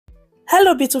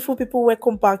Hello beautiful people,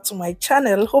 welcome back to my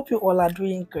channel. Hope you all are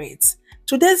doing great.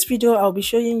 Today's video I'll be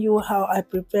showing you how I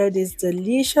prepare this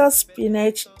delicious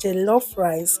spinach jollof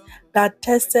rice that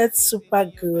tasted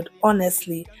super good.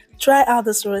 Honestly, try out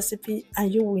this recipe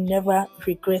and you will never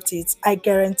regret it. I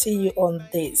guarantee you on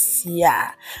this.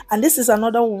 Yeah, and this is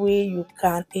another way you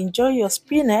can enjoy your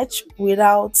spinach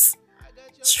without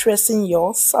stressing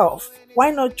yourself.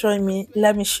 Why not join me?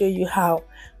 Let me show you how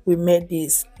we made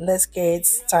this. Let's get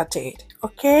started.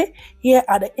 Okay, here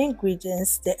are the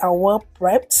ingredients. They are well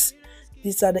prepped.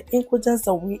 These are the ingredients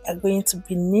that we are going to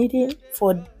be needing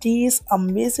for this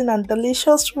amazing and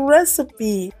delicious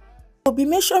recipe. We'll be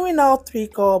measuring out 3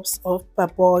 cups of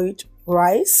parboiled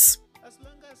rice.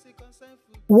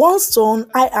 1 stone,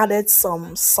 I added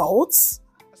some salt,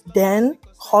 then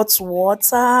hot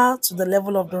water to the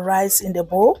level of the rice in the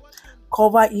bowl.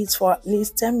 Cover it for at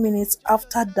least 10 minutes.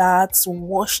 After that,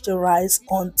 wash the rice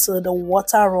until the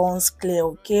water runs clear.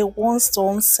 Okay, 1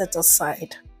 stone set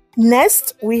aside.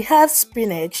 Next, we have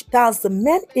spinach. That's the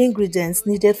main ingredients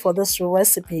needed for this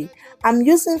recipe. I'm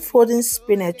using frozen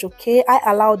spinach. Okay, I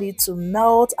allowed it to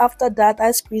melt. After that,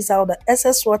 I squeeze out the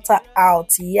excess water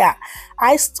out. Yeah,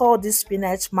 I stored this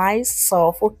spinach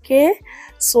myself. Okay,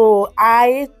 so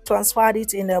I transferred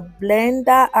it in a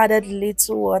blender, added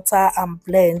little water and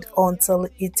blend until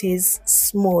it is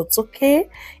smooth. Okay,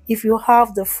 if you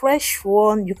have the fresh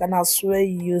one, you can as well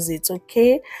use it.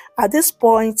 Okay, at this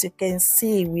point you can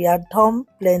see we are done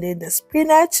blending the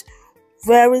spinach.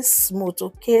 Very smooth.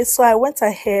 Okay, so I went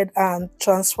ahead and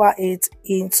transfer it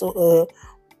into a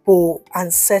bowl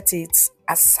and set it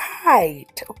aside.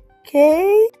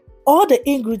 Okay, all the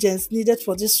ingredients needed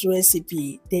for this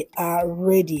recipe, they are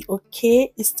ready.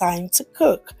 Okay, it's time to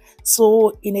cook.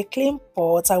 So in a clean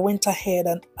pot, I went ahead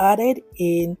and added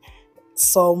in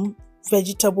some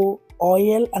vegetable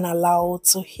oil and allowed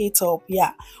to heat up.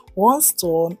 Yeah, 1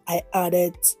 stone, I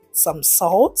added some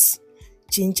salt,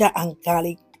 ginger and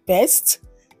garlic paste.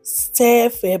 Stir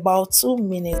for about 2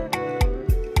 minutes.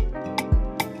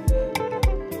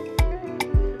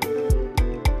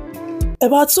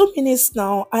 About 2 minutes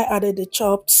now, I added the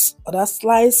chopped or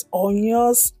sliced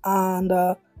onions and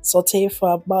saute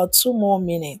for about 2 more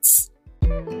minutes.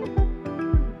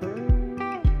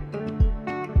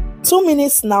 2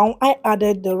 minutes now, I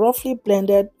added the roughly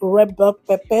blended red bell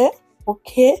pepper.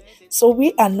 Okay, so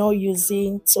we are now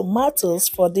using tomatoes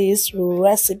for this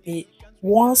recipe.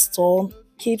 1 stone.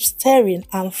 Keep stirring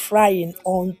and frying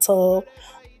until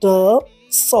the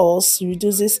sauce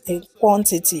reduces in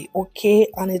quantity. Okay,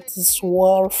 and it is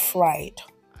well fried.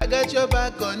 I got your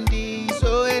back on this,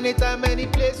 so anytime, any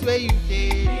place where you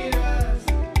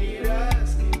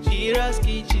Mira's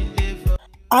kitchen.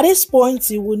 At this point,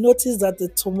 you will notice that the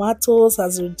tomatoes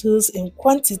has reduced in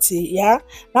quantity. Yeah,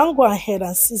 now go ahead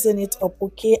and season it up.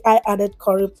 Okay, I added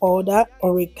curry powder,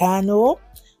 oregano.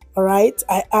 All right,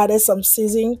 I added some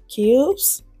seasoning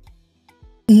cubes,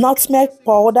 nutmeg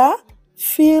powder.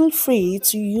 Feel free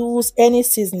to use any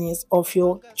seasonings of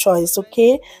your choice.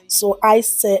 Okay, so I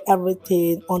stir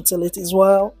everything until it is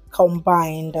well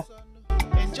combined.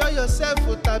 Enjoy yourself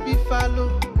with Tabi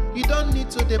Fallow. You don't need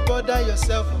to bother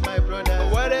yourself, my brother.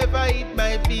 Whatever it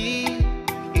might be,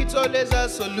 it's always a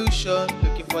solution.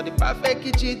 Looking for the perfect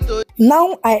kitchen.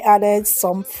 Now I added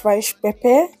some fresh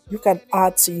pepper. You can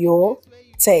add to your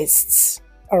tastes.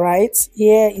 All right,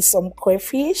 here is some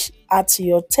crayfish. Add to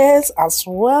your taste as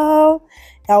well.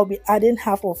 I'll be adding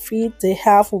half of it. The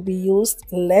half will be used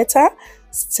later.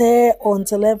 Stir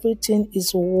until everything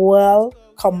is well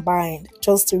combined,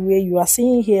 just the way you are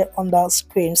seeing here on the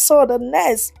screen. So the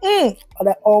next,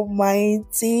 the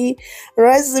almighty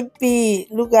recipe.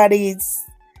 Look at it.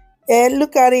 And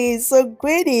look at it, so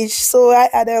greenish. So I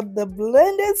added the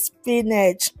blended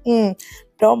spinach.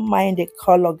 Don't mind the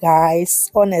color,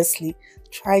 guys. Honestly,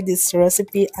 try this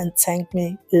recipe and thank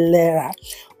me later.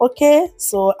 Okay,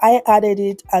 so I added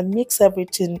it and mix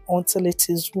everything until it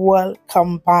is well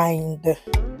combined.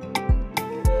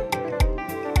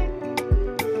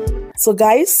 So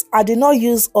guys, I did not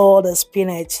use all the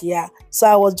spinach here, so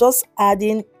I was just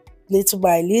adding little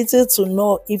by little to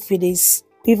know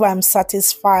if I'm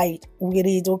satisfied with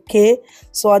it. Okay,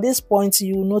 so at this point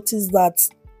you notice that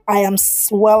I am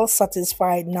well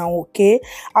satisfied now. Okay,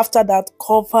 after that,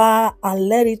 cover and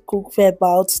let it cook for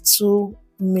about 2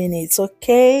 minutes.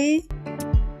 Okay,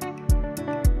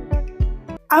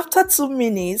 After 2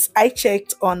 minutes, I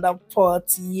checked on the pot.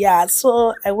 Yeah,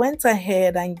 so I went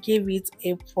ahead and gave it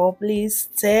a properly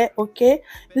stir. Okay,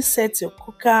 you set your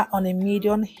cooker on a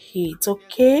medium heat.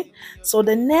 Okay, so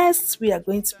the next we are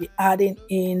going to be adding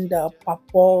in the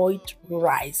parboiled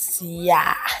rice.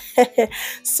 Yeah,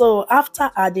 so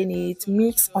after adding it,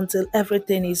 mix until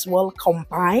everything is well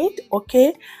combined.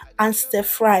 Okay, and stir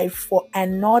fry for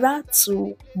another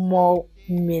 2 more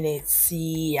minutes.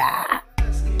 Yeah.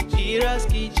 Mira's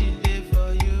kitchen there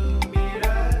for you.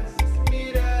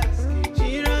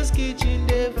 Mira's kitchen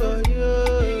there for you.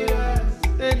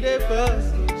 And there for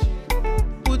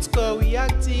put call we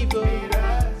active.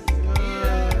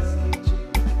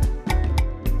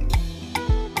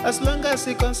 As long as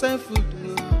it concern food,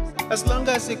 as long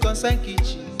as it concern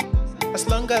kitchen, as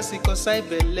long as it concern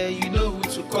belle, you know who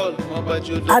to call.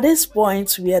 At this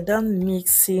point, we are done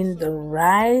mixing the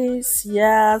rice.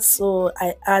 Yeah, so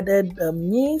I added the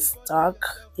meat stock.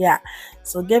 Yeah,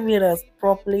 so give it a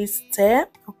properly stir.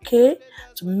 Okay,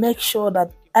 to make sure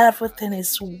that everything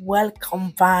is well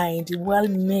combined, well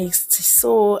mixed.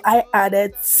 So I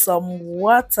added some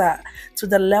water to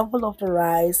the level of the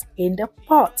rice in the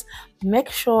pot. Make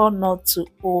sure not to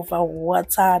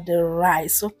overwater the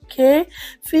rice. Okay,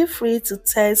 feel free to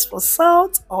taste for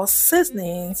salt or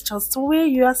seasonings just the way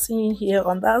you are seeing here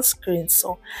on that screen.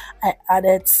 So I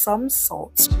added some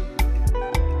salt.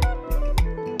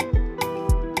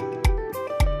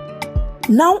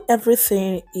 Now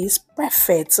everything is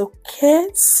perfect. Okay,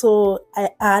 so I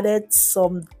added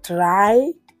some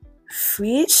dry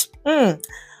fish.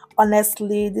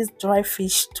 Honestly, this dry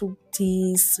fish took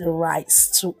this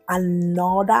rice to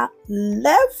another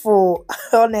level.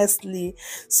 Honestly,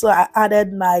 so I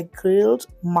added my grilled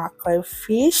mackerel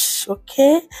fish.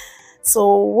 Okay,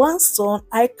 so once done,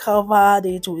 I covered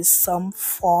it with some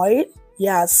foil.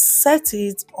 Yeah, set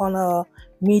it on a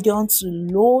medium to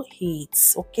low heat.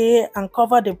 Okay, and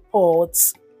cover the pot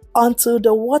until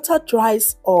the water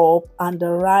dries up and the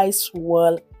rice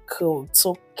well cooked.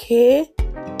 Okay.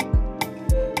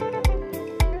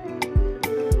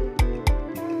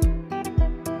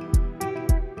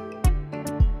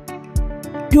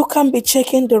 You can be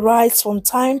checking the rice from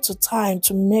time to time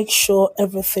to make sure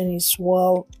everything is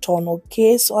well done.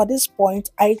 Okay, so at this point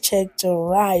I checked the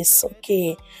rice.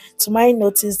 Okay, to my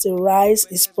notice the rice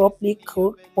is properly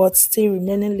cooked but still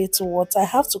remaining little water. I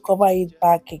have to cover it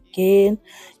back again,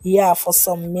 yeah, for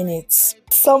some minutes.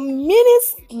 Some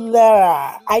minutes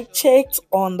later, I checked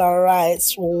on the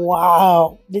rice.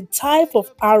 Wow, the type of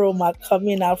aroma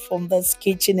coming out from this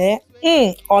kitchen,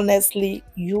 honestly,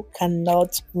 you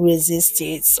cannot resist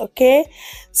it. Okay,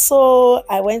 so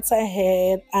I went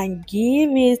ahead and gave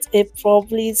it a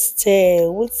properly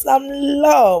stir with some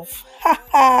love.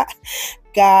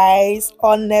 Guys,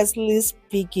 honestly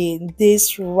speaking,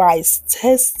 this rice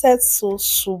tasted so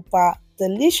super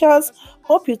delicious.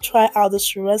 Hope you try out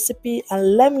this recipe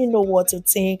and let me know what you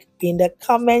think in the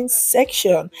comment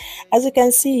section. As you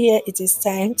can see here, it is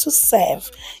time to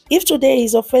serve. If today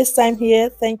is your first time here,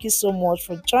 thank you so much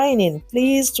for joining.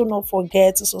 Please do not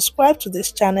forget to subscribe to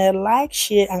this channel, like,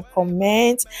 share and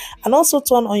comment, and also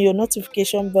turn on your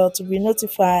notification bell to be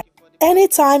notified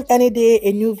anytime, any day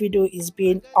a new video is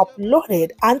being uploaded.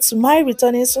 And to my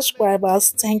returning subscribers,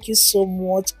 thank you so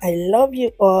much. I love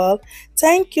you all.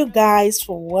 Thank you guys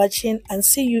for watching and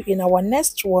see you in our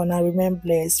next one. And remain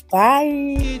blessed.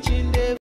 Bye.